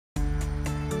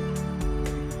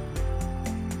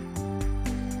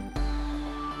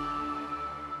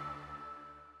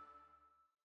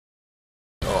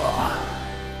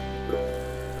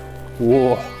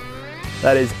Whoa,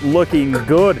 that is looking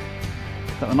good.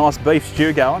 Got a nice beef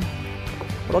stew going.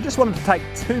 But I just wanted to take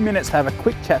 2 minutes to have a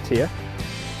quick chat to you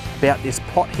about this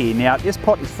pot here. Now, this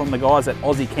pot is from the guys at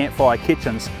Aussie Campfire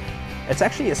Kitchens. It's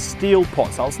actually a steel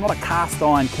pot, so it's not a cast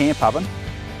iron camp oven,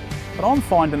 but I'm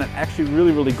finding it actually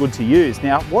really good to use.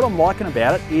 Now, what I'm liking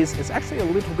about it is it's actually a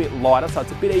little bit lighter, so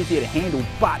it's a bit easier to handle,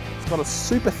 but it's got a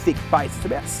super thick base. It's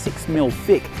about 6 mil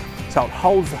thick, so it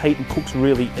holds the heat and cooks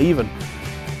really even.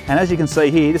 And as you can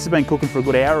see here, this has been cooking for a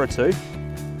good hour or two,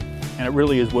 and it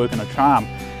really is working a charm.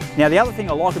 Now, the other thing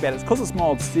I like about it is because it's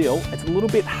mild steel, it's a little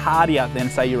bit hardier than,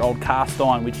 say, your old cast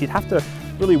iron, which you'd have to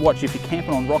really watch if you're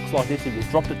camping on rocks like this. If you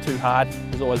dropped it too hard,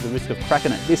 there's always the risk of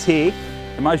cracking it. This here,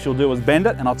 the most you'll do is bend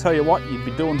it, and I'll tell you what, you'd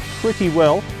be doing pretty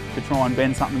well to try and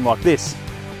bend something like this.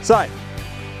 So,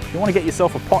 if you want to get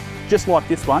yourself a pot just like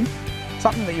this one,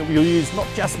 something that you'll use not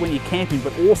just when you're camping,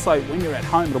 but also when you're at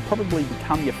home, it'll probably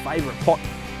become your favourite pot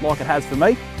like it has for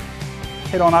me.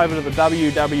 Head on over to the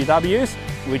wwws,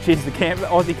 which is the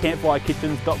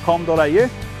AussieCampfireKitchens.com.au.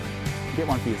 Get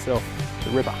one for yourself. It's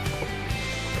a ripper.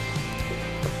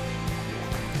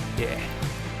 Yeah.